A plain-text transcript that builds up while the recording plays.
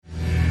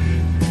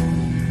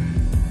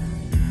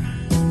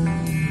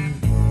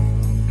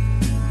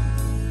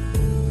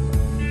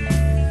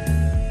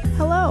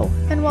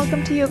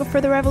welcome to Yoga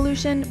for the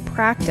Revolution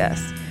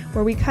Practice,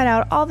 where we cut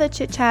out all the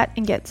chit-chat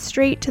and get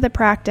straight to the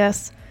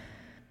practice.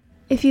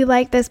 If you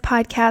like this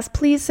podcast,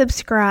 please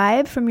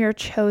subscribe from your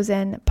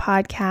chosen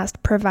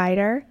podcast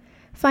provider.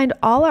 Find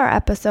all our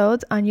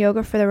episodes on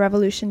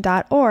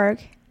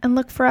yogafortherevolution.org and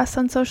look for us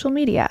on social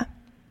media.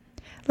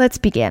 Let's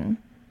begin.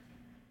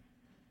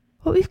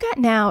 What we've got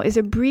now is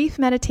a brief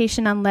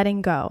meditation on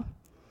letting go.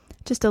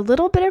 Just a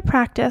little bit of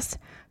practice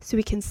so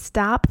we can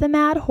stop the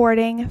mad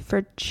hoarding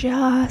for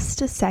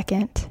just a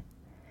second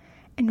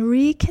and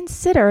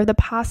reconsider the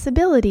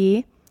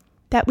possibility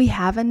that we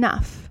have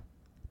enough,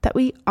 that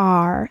we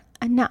are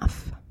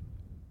enough.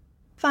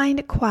 Find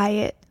a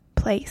quiet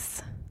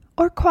place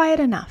or quiet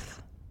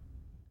enough.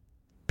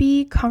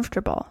 Be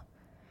comfortable.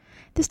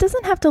 This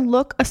doesn't have to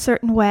look a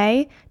certain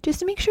way, just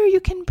to make sure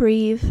you can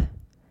breathe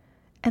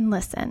and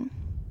listen.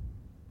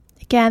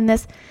 Again,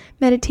 this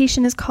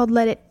meditation is called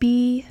Let It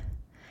Be,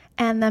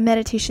 and the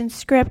meditation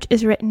script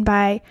is written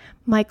by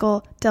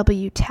Michael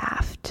W.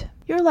 Taft.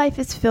 Your life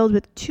is filled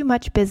with too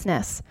much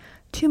business,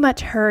 too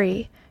much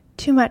hurry,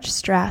 too much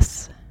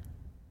stress.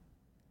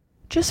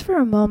 Just for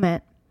a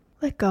moment,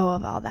 let go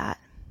of all that.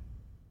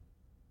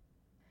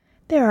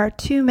 There are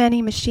too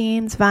many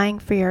machines vying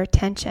for your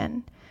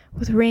attention,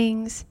 with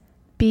rings,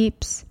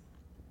 beeps,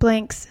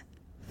 blinks,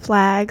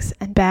 flags,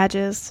 and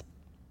badges.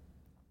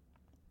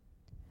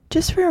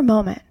 Just for a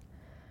moment,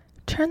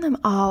 turn them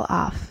all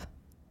off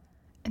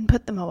and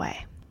put them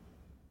away.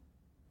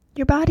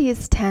 Your body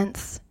is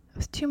tense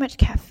with too much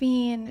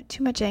caffeine,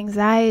 too much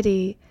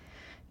anxiety,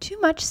 too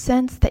much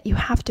sense that you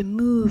have to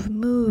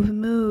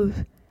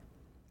move.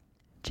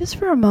 Just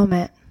for a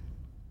moment,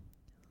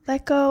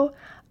 let go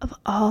of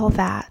all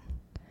that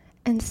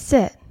and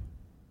sit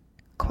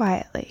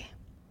quietly.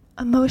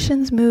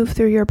 Emotions move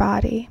through your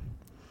body,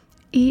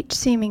 each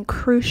seeming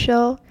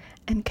crucial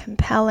and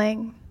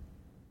compelling.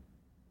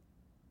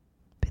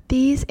 But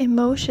these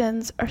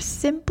emotions are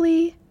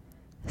simply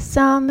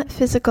some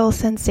physical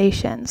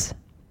sensations.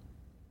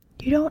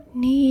 You don't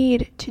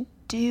need to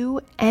do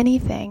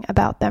anything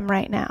about them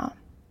right now.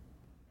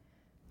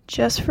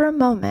 Just for a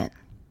moment,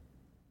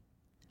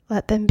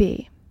 let them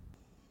be.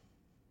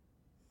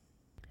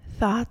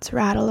 Thoughts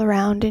rattle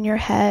around in your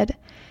head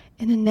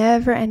in a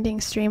never-ending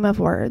stream of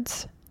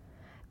words.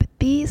 But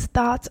these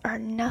thoughts are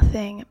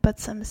nothing but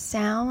some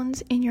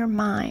sounds in your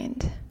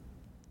mind.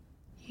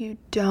 You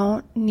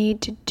don't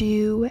need to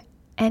do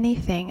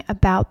anything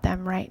about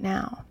them right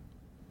now.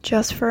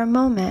 Just for a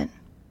moment,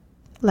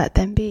 let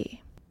them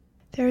be.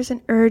 There is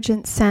an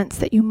urgent sense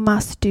that you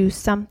must do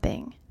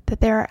something,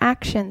 that there are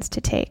actions to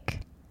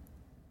take.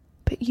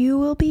 But you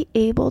will be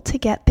able to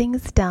get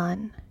things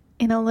done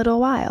in a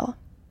little while.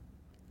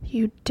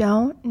 You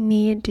don't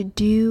need to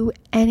do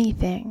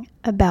anything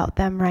about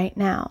them right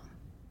now.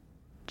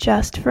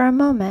 Just for a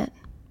moment,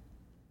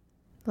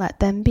 let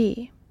them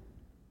be.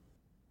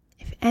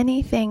 If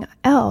anything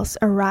else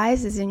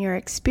arises in your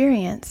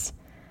experience,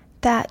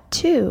 that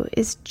too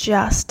is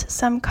just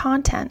some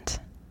content.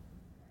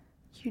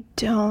 You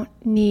don't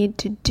need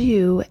to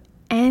do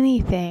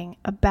anything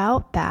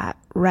about that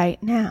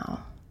right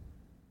now.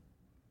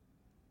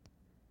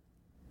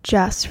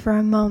 Just for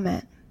a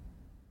moment,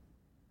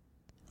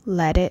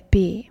 let it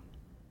be.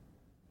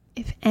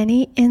 If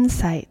any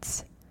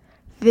insights,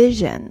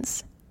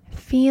 visions,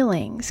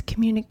 feelings,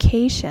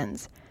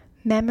 communications,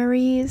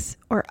 memories,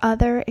 or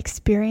other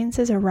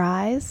experiences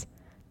arise,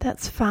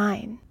 that's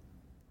fine.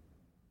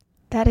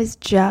 That is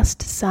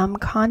just some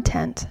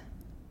content.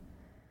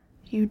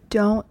 You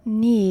don't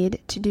need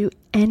to do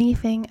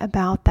anything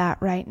about that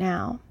right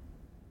now.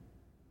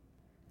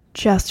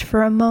 Just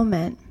for a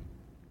moment,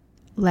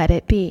 let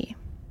it be.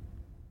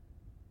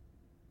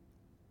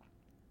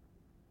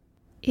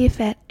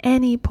 If at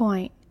any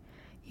point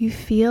you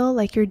feel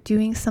like you're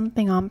doing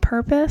something on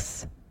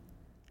purpose,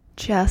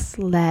 just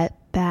let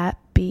that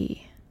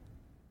be.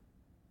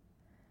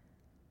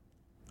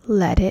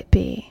 Let it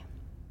be.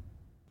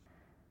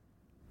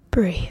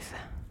 Breathe.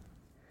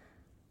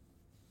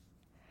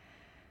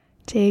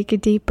 Take a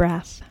deep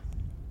breath.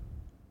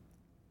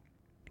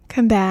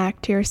 Come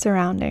back to your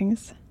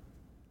surroundings.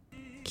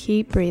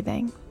 Keep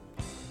breathing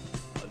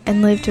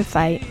and live to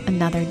fight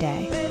another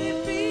day.